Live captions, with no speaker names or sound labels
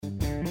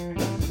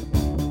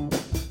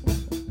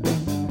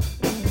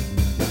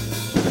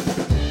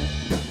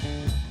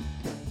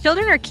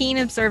Children are keen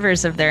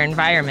observers of their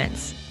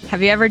environments.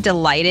 Have you ever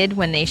delighted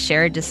when they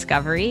share a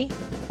discovery?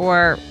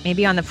 Or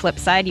maybe on the flip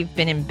side, you've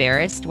been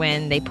embarrassed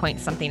when they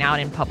point something out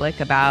in public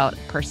about a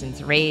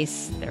person's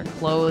race, their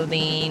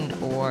clothing,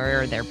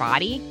 or their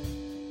body?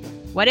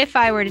 What if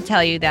I were to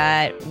tell you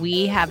that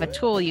we have a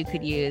tool you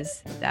could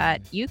use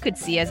that you could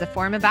see as a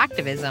form of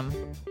activism?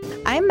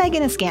 I'm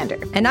Megan Iskander.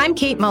 And I'm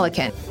Kate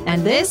Mulliken.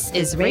 And this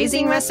is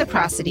Raising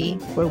Reciprocity,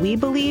 where we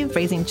believe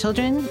raising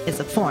children is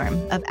a form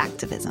of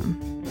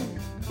activism.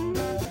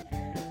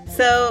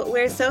 So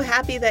we're so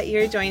happy that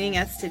you're joining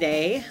us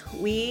today.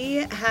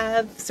 We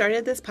have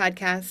started this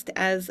podcast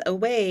as a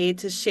way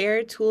to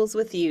share tools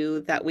with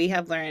you that we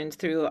have learned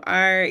through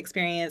our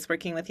experience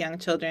working with young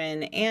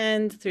children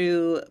and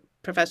through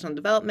professional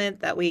development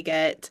that we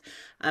get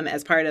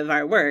as part of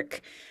our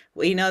work.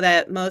 We know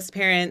that most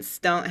parents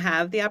don't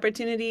have the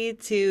opportunity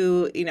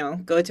to,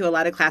 go to a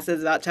lot of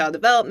classes about child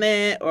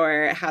development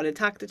or how to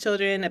talk to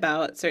children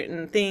about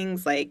certain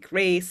things like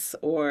race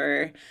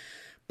or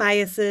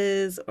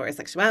biases or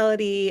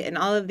sexuality and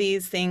all of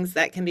these things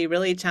that can be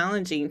really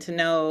challenging to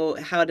know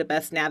how to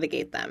best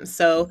navigate them.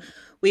 So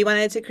we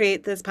wanted to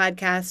create this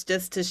podcast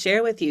just to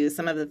share with you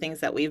some of the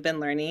things that we've been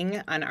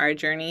learning on our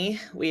journey.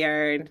 We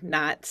are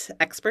not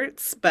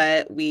experts,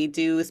 but we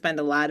do spend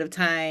a lot of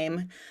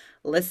time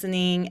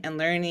listening and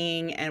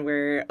learning, and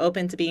we're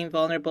open to being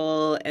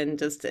vulnerable and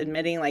just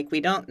admitting like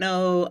we don't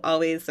know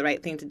always the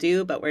right thing to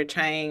do, but we're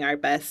trying our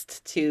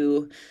best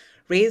to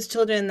raise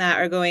children that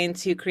are going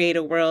to create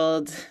a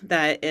world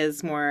that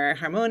is more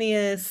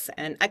harmonious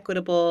and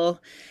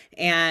equitable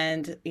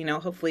and,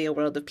 hopefully a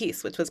world of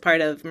peace, which was part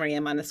of Maria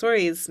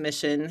Montessori's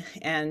mission.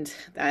 And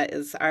that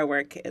is our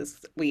work.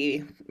 Is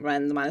we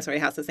run the Montessori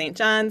House of St.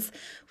 John's,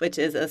 which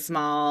is a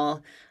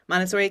small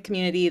Montessori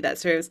community that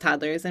serves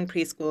toddlers and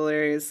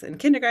preschoolers and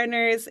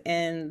kindergartners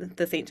in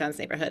the St. John's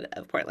neighborhood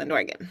of Portland,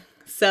 Oregon.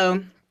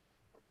 So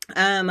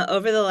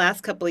over the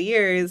last couple of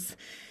years,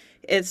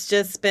 it's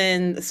just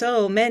been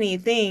so many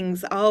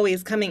things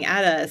always coming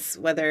at us,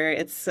 whether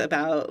it's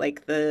about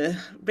like the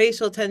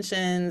racial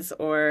tensions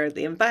or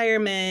the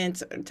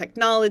environment or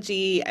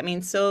technology. I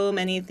mean, so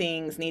many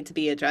things need to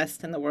be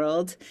addressed in the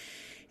world.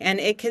 And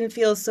it can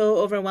feel so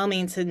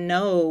overwhelming to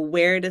know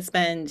where to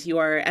spend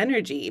your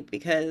energy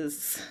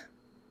because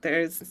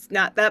there's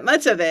not that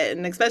much of it.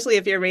 And especially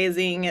if you're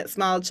raising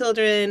small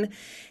children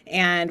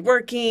and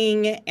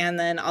working and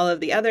then all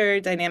of the other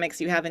dynamics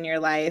you have in your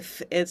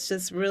life, it's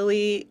just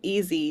really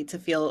easy to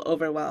feel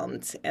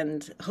overwhelmed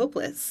and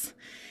hopeless.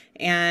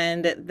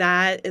 And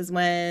that is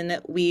when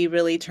we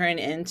really turn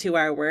into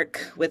our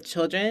work with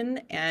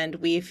children. And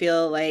we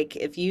feel like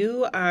if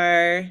you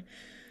are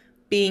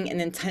being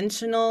an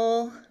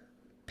intentional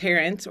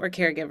parent or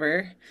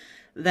caregiver,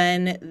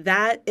 then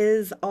that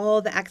is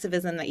all the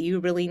activism that you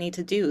really need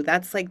to do.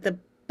 That's like the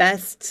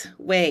best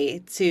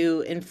way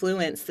to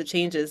influence the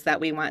changes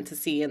that we want to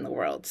see in the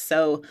world.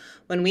 So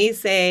when we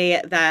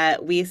say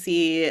that we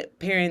see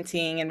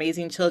parenting and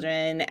raising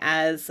children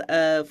as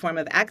a form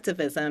of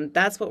activism,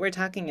 that's what we're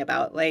talking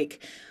about.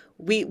 Like,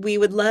 we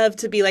would love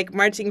to be like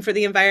marching for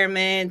the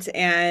environment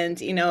and,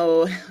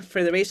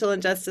 for the racial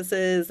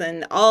injustices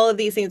and all of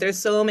these things. There's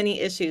so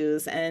many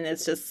issues and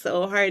it's just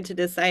so hard to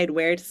decide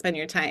where to spend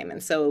your time.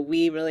 And so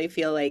we really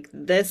feel like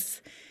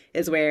this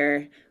is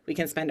where we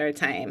can spend our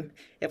time.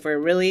 If we're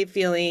really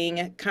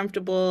feeling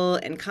comfortable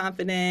and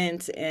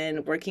confident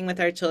in working with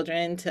our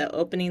children to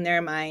opening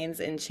their minds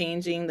and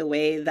changing the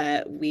way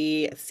that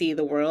we see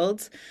the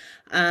world,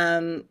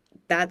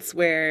 that's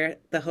where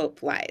the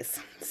hope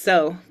lies.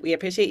 So we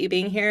appreciate you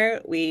being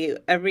here.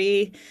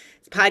 Every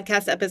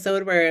podcast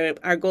episode where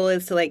our goal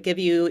is to give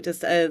you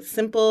just a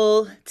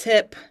simple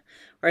tip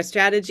or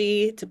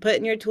strategy to put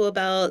in your tool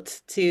belt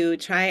to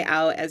try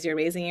out as you're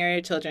raising your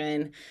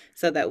children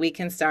so that we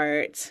can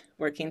start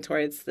working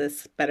towards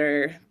this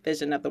better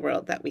vision of the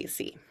world that we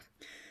see.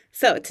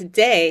 So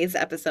today's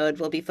episode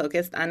will be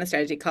focused on a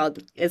strategy called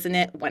Isn't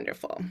It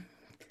Wonderful?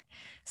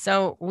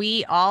 So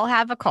we all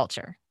have a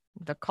culture.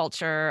 The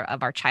culture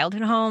of our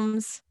childhood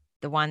homes,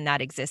 the one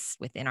that exists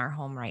within our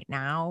home right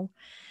now,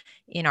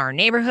 in our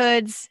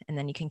neighborhoods, and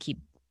then you can keep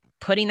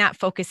putting that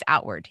focus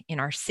outward in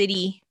our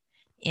city,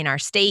 in our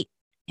state,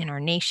 in our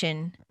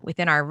nation,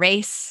 within our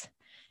race,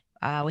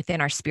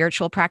 within our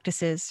spiritual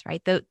practices,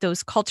 right?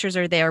 Those cultures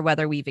are there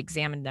whether we've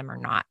examined them or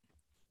not.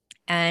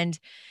 And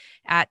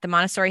at the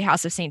Montessori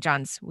House of St.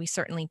 John's, we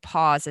certainly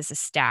pause as a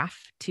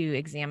staff to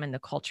examine the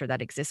culture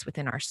that exists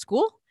within our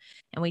school.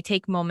 And we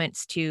take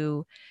moments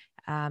to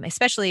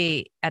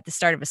especially at the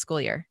start of a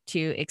school year,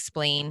 to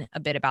explain a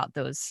bit about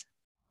those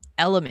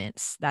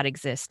elements that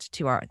exist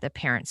to the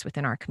parents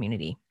within our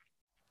community.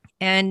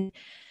 And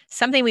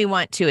something we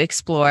want to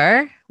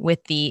explore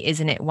with the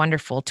Isn't It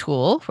Wonderful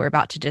tool we're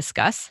about to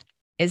discuss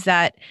is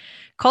that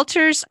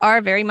cultures are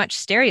very much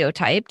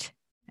stereotyped.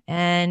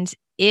 And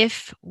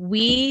if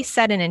we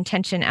set an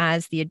intention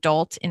as the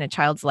adult in a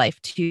child's life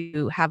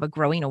to have a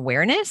growing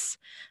awareness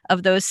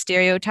of those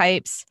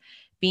stereotypes,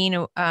 being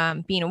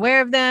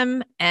aware of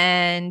them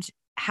and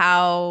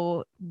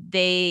how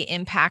they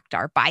impact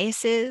our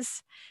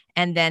biases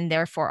and then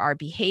therefore our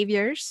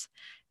behaviors.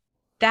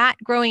 That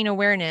growing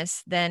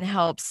awareness then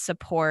helps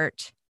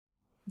support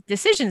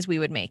decisions we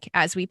would make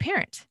as we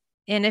parent.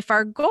 And if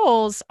our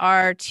goals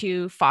are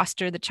to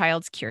foster the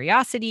child's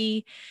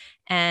curiosity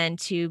and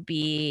to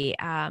be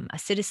a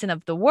citizen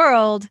of the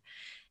world,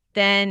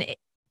 then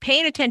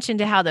paying attention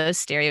to how those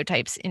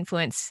stereotypes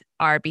influence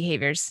our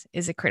behaviors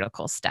is a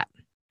critical step.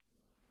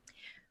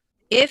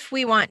 If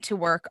we want to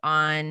work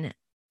on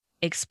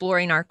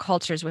exploring our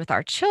cultures with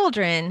our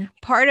children,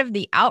 part of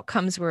the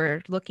outcomes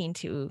we're looking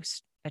to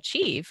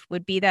achieve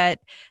would be that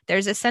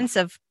there's a sense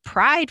of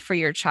pride for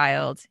your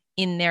child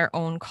in their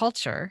own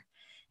culture,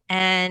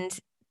 and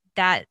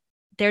that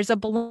there's a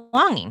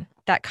belonging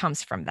that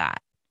comes from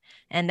that.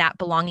 And that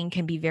belonging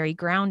can be very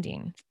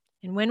grounding.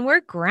 And when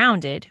we're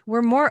grounded,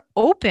 we're more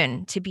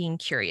open to being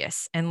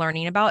curious and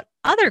learning about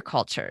other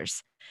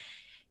cultures.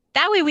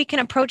 That way we can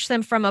approach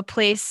them from a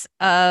place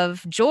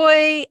of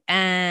joy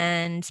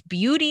and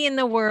beauty in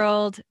the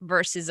world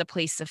versus a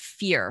place of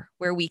fear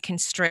where we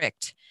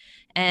constrict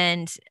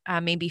and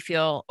maybe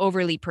feel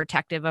overly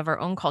protective of our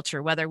own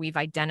culture, whether we've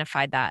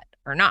identified that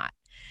or not.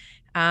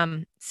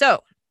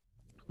 So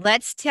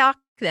let's talk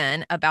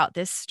then about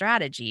this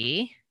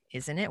strategy.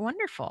 Isn't it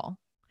wonderful?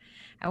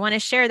 I want to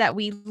share that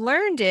we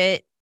learned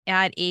it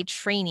at a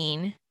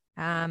training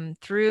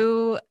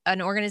through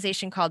an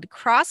organization called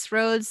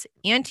Crossroads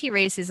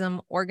Anti-Racism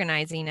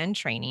Organizing and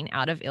Training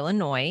out of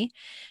Illinois.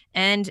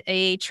 And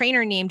a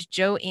trainer named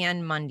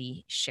Joanne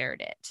Mundy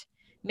shared it.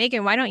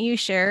 Megan, why don't you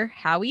share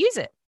how we use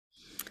it?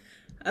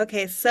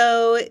 Okay,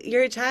 so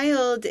your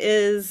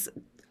child's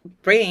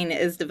brain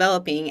is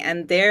developing,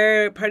 and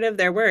part of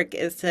their work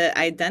is to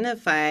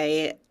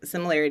identify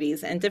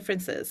similarities and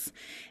differences.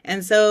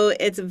 And so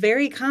it's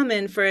very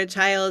common for a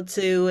child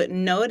to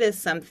notice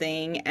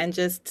something and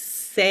just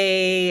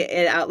say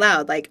it out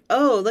loud, like,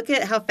 oh, look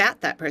at how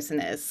fat that person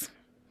is.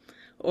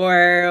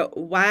 Or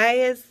why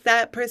is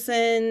that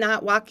person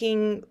not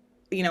walking?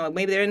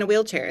 Maybe they're in a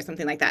wheelchair or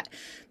something like that.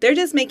 They're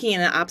just making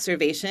an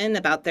observation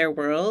about their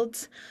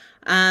world.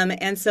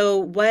 And so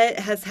what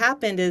has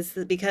happened is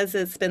because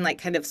it's been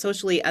like kind of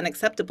socially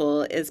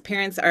unacceptable is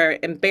parents are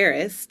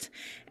embarrassed,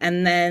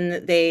 and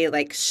then they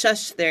like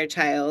shush their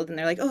child and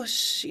they're like, oh,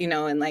 shh,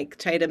 and like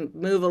try to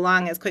move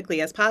along as quickly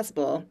as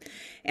possible.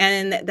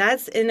 And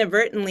that's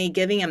inadvertently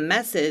giving a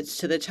message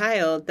to the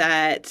child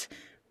that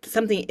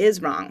something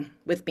is wrong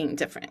with being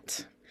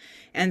different.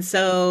 And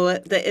so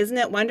the Isn't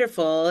It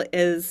Wonderful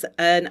is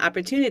an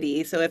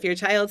opportunity. So if your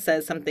child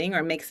says something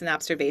or makes an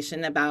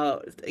observation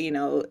about,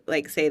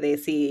 like say they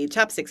see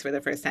chopsticks for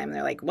the first time, and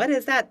they're like, what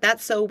is that?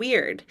 That's so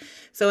weird.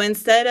 So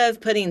instead of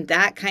putting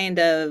that kind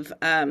of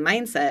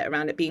mindset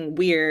around it being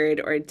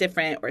weird or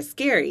different or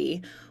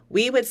scary,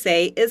 we would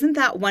say, isn't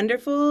that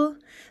wonderful?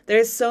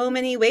 There's so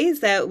many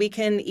ways that we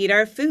can eat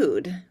our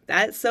food.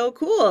 That's so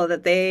cool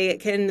that they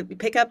can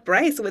pick up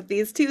rice with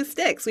these 2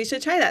 sticks. We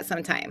should try that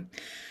sometime.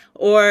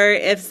 Or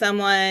if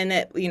someone,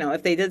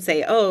 if they did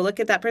say, oh,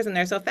 look at that person,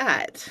 they're so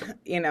fat,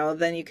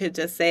 then you could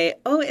just say,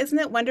 oh, isn't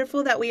it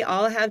wonderful that we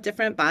all have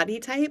different body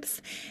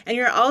types? And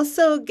you're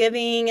also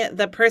giving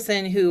the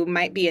person who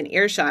might be an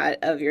earshot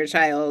of your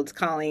child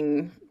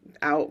calling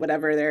out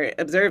whatever they're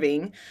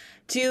observing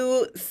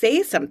to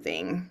say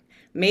something.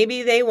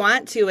 Maybe they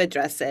want to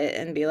address it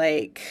and be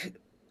like,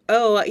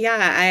 oh,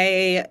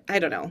 yeah, I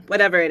don't know,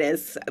 whatever it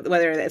is,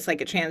 whether it's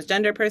like a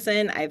transgender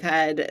person. I've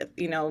had,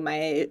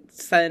 my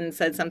son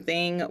said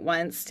something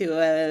once to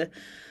a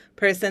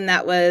person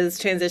that was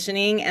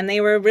transitioning, and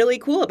they were really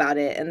cool about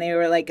it. And they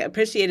were like,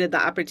 appreciated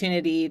the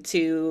opportunity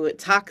to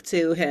talk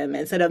to him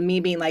instead of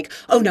me being like,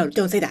 oh, no,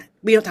 don't say that.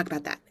 We don't talk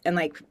about that. And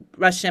like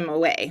rush him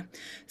away.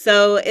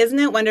 So Isn't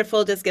It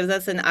Wonderful just gives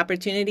us an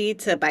opportunity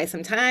to buy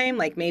some time,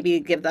 like maybe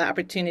give the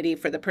opportunity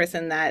for the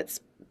person that's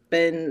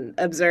been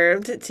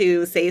observed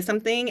to say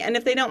something. And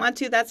if they don't want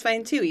to, that's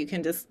fine too. You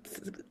can just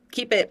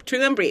keep it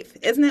true and brief.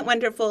 Isn't it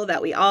wonderful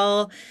that we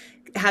all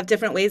have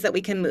different ways that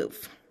we can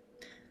move?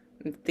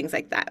 Things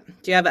like that.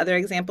 Do you have other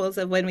examples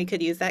of when we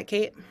could use that,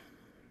 Kate?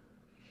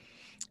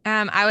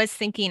 I was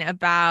thinking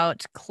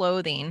about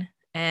clothing,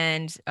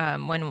 and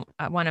when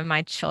one of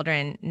my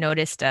children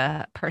noticed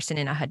a person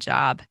in a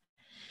hijab,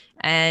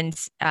 and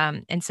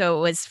so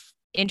it was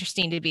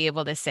interesting to be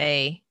able to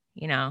say,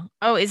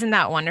 oh, isn't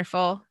that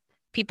wonderful?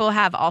 People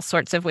have all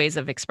sorts of ways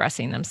of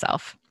expressing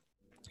themselves.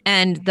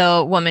 And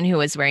the woman who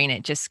was wearing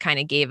it just kind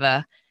of gave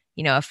a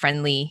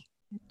friendly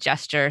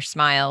gesture,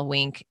 smile,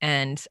 wink,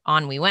 and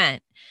on we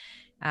went.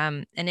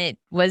 And it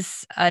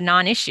was a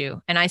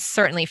non-issue. And I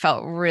certainly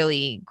felt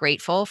really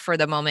grateful for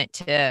the moment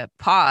to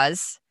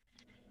pause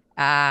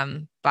by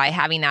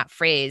having that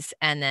phrase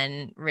and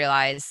then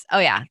realize, oh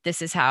yeah,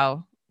 this is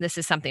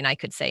something I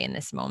could say in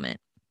this moment.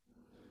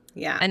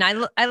 Yeah. And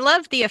I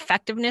love the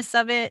effectiveness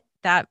of it,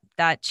 that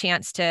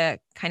chance to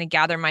kind of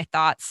gather my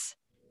thoughts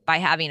by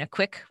having a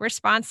quick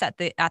response at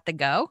the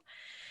go.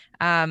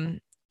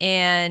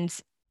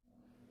 And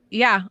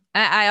yeah,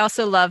 I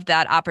also love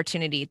that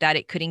opportunity that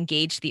it could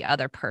engage the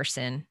other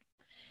person.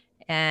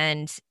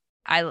 And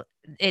that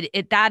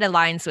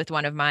aligns with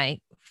one of my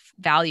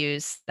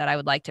values that I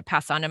would like to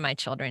pass on to my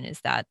children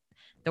is that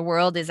the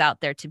world is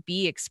out there to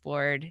be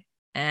explored,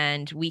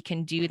 and we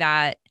can do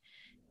that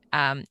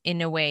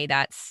in a way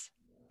that's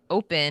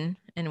open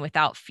and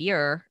without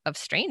fear of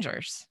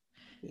strangers.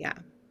 Yeah.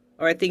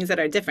 Or things that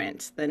are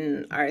different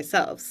than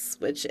ourselves,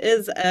 which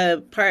is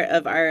a part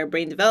of our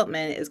brain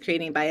development, is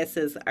creating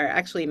biases are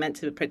actually meant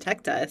to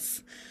protect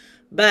us,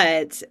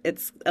 but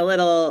it's a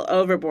little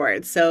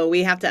overboard. So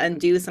we have to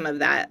undo some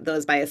of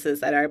those biases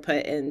that are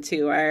put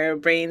into our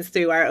brains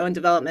through our own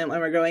development when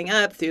we're growing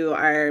up, through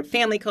our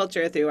family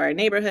culture, through our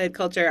neighborhood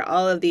culture.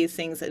 All of these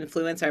things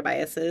influence our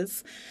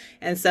biases.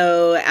 And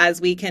so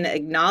as we can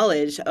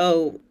acknowledge,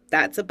 oh,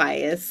 that's a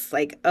bias,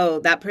 like, oh,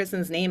 that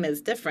person's name is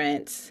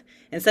different,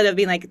 instead of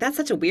being like, that's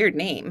such a weird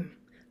name.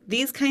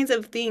 These kinds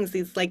of things,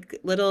 these like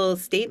little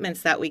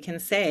statements that we can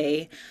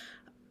say,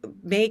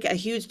 make a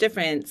huge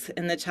difference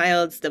in the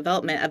child's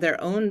development of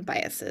their own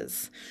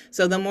biases.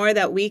 So the more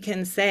that we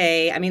can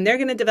say, I mean, they're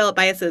going to develop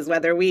biases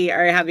whether we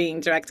are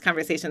having direct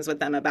conversations with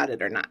them about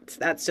it or not.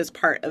 That's just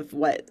part of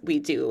what we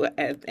do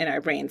in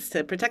our brains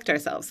to protect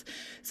ourselves.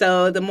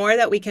 So the more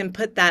that we can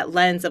put that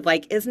lens of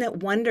like, isn't it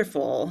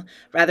wonderful,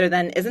 rather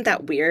than isn't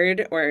that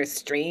weird or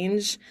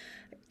strange,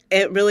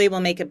 it really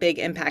will make a big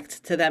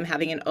impact to them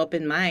having an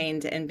open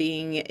mind and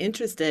being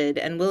interested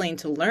and willing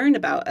to learn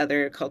about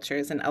other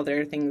cultures and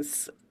other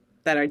things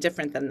that are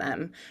different than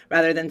them,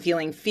 rather than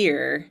feeling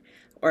fear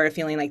or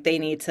feeling like they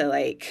need to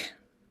like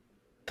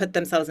put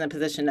themselves in a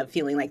position of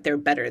feeling like they're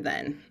better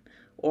than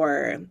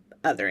or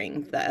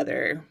othering the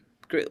other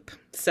group.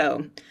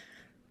 So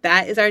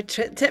that is our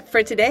tip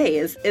for today.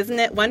 Isn't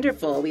it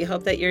wonderful? We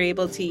hope that you're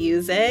able to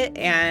use it,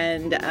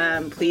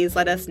 and please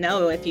let us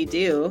know if you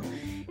do.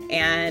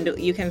 And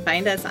you can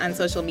find us on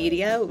social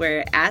media.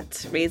 We're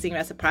at Raising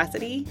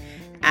Reciprocity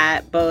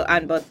on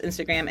both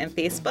Instagram and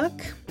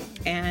Facebook.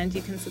 And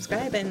you can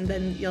subscribe, and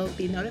then you'll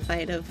be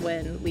notified of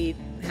when we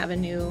have a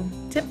new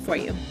tip for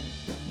you.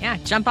 Yeah,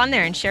 jump on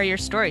there and share your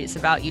stories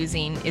about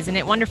using "Isn't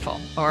it wonderful?"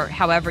 or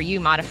however you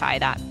modify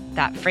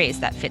that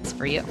phrase that fits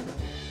for you.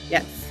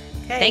 Yes.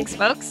 Okay. Thanks,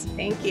 folks.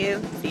 Thank you.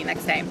 See you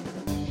next time.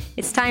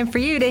 It's time for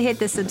you to hit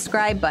the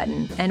subscribe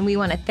button, and we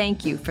want to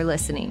thank you for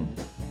listening.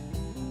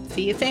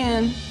 See you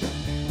soon.